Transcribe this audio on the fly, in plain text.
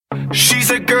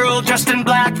She's a girl dressed in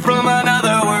black from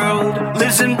another world.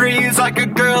 Lives and breathes like a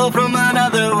girl from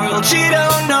another world. She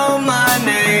don't know my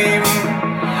name.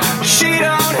 She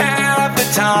don't have the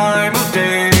time of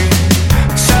day.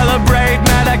 Celebrate,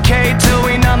 medicate till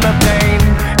we numb the pain.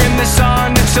 In the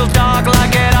sun it's still dark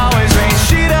like it always rains.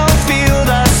 She don't feel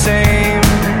the same.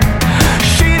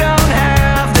 She don't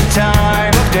have the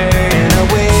time of day. And I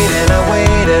wait and I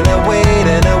wait and I wait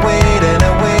and I wait and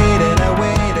I wait and I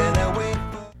wait and I wait.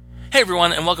 Hey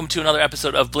everyone, and welcome to another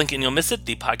episode of Blink and You'll Miss It,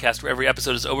 the podcast where every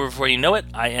episode is over before you know it.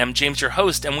 I am James, your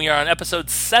host, and we are on episode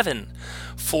 7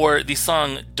 for the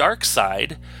song Dark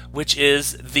Side, which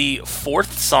is the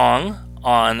 4th song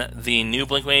on the new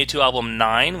Blink-182 album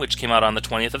 9, which came out on the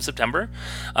 20th of September.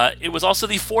 It was also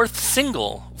the 4th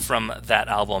single from that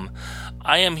album.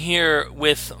 I am here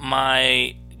with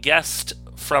my guest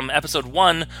from episode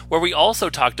 1, where we also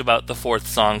talked about the 4th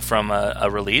song from a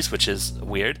release, which is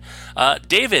weird.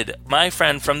 David, my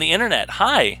friend from the internet.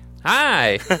 Hi.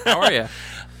 Hi. How are you?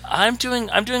 I'm doing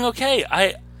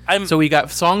okay. So we got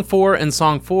song 4 and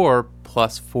song 4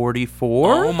 plus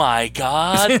 44. Oh my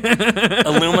God.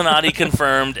 Illuminati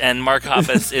confirmed, and Mark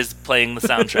Hoppus is playing the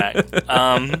soundtrack.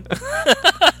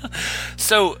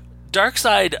 So Dark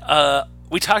Side,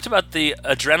 we talked about the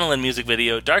Adrenaline music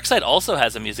video. Dark Side also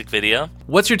has a music video.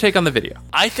 What's your take on the video?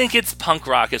 I think it's punk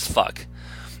rock as fuck.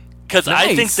 Because Nice.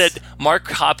 I think that Mark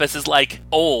Hoppus is, like,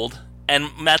 old,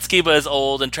 and Matt Skiba is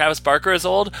old, and Travis Barker is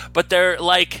old, but they're,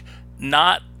 like,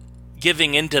 not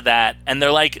giving into that, and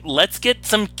they're like, let's get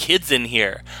some kids in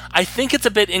here. I think it's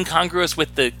a bit incongruous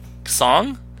with the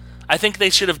song. I think they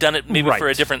should have done it maybe for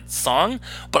a different song,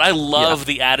 but I love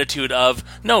the attitude of,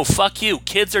 no, fuck you,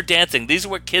 kids are dancing. These are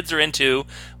what kids are into.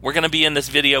 We're going to be in this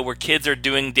video where kids are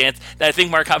doing dance. I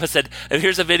think Mark Hoppus said, if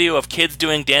here's a video of kids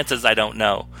doing dances I don't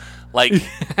know. Like,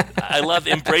 I love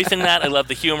embracing that. I love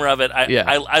the humor of it.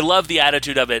 I love the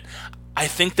attitude of it. I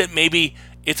think that maybe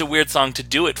it's a weird song to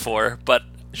do it for, but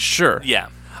Sure. yeah.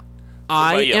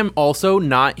 I am also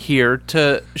not here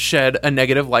to shed a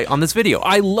negative light on this video.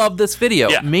 I love this video.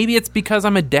 Yeah. Maybe it's because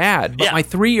I'm a dad, but Yeah. my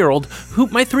 3-year-old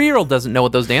doesn't know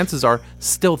what those dances are,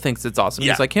 still thinks it's awesome.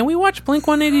 Yeah. He's like, can we watch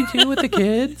Blink-182 with the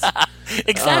kids?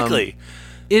 Exactly.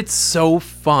 It's so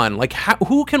fun. Like,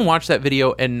 who can watch that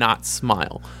video and not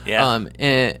smile? Yeah.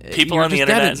 And People you're on the just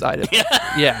dead internet. inside it.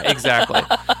 Yeah, exactly.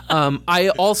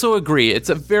 I also agree. It's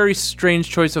a very strange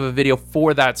choice of a video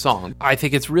for that song. I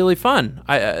think it's really fun.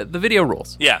 The video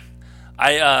rules. Yeah.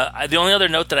 The only other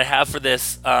note that I have for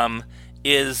this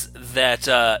is that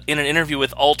in an interview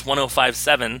with Alt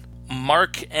 1057,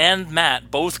 Mark and Matt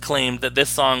both claimed that this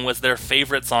song was their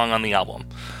favorite song on the album.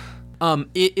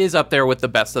 It is up there with the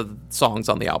best of songs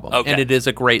on the album, Okay. and it is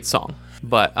a great song.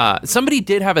 But somebody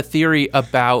did have a theory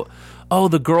about,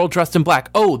 the girl dressed in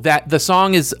black. That the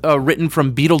song is written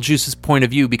from Beetlejuice's point of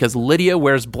view because Lydia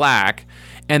wears black,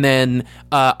 and then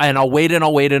and I'll wait and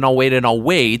I'll wait and I'll wait and I'll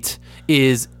wait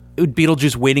is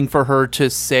Beetlejuice waiting for her to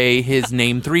say his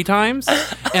name 3 times.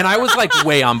 And I was like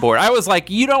way on board. I was like,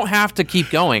 you don't have to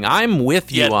keep going. I'm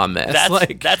with you on this.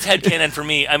 That's headcanon for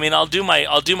me. I mean, I'll do my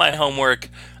homework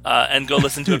and go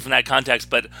listen to it from that context,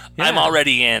 but I'm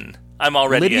already in.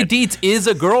 Lydia in. Dietz is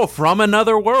a girl from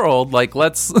another world. Like,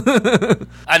 let's... And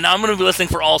I'm going to be listening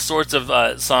for all sorts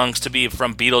of songs to be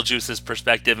from Beetlejuice's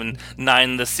perspective, and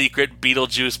 9, the secret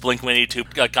Beetlejuice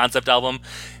Blink-182 concept album.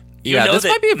 This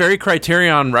might be a very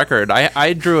Criterion record.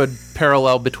 I drew a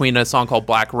parallel between a song called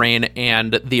Black Rain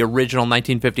and the original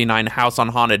 1959 House on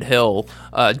Haunted Hill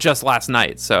just last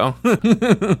night. So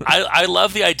I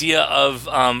love the idea of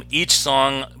each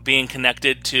song being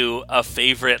connected to a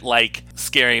favorite, like,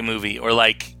 scary movie or,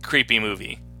 like, creepy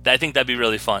movie. I think that'd be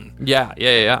really fun.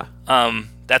 Yeah.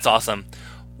 That's awesome.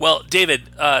 Well, David,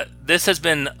 this has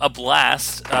been a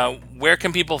blast. Where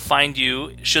can people find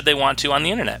you, should they want to, on the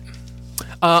internet?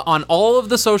 On all of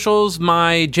the socials,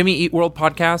 my Jimmy Eat World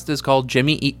podcast is called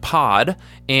Jimmy Eat Pod,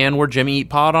 and we're Jimmy Eat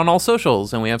Pod on all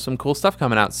socials, and we have some cool stuff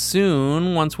coming out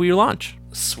soon once we launch.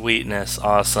 Sweetness.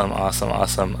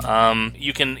 Awesome.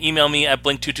 You can email me at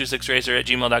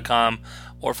blink226racer@gmail.com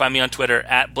or find me on Twitter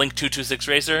at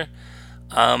blink226racer.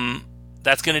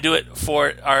 That's going to do it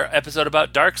for our episode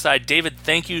about Dark Side. David,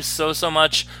 thank you so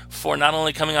much for not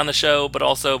only coming on the show, but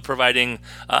also providing,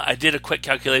 I did a quick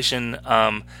calculation,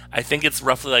 I think it's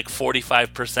roughly like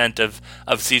 45%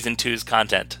 of Season 2's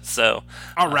content. So,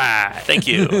 all right. Thank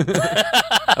you.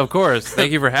 Of course.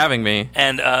 Thank you for having me.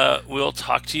 And we'll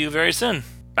talk to you very soon.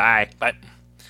 Bye. Bye.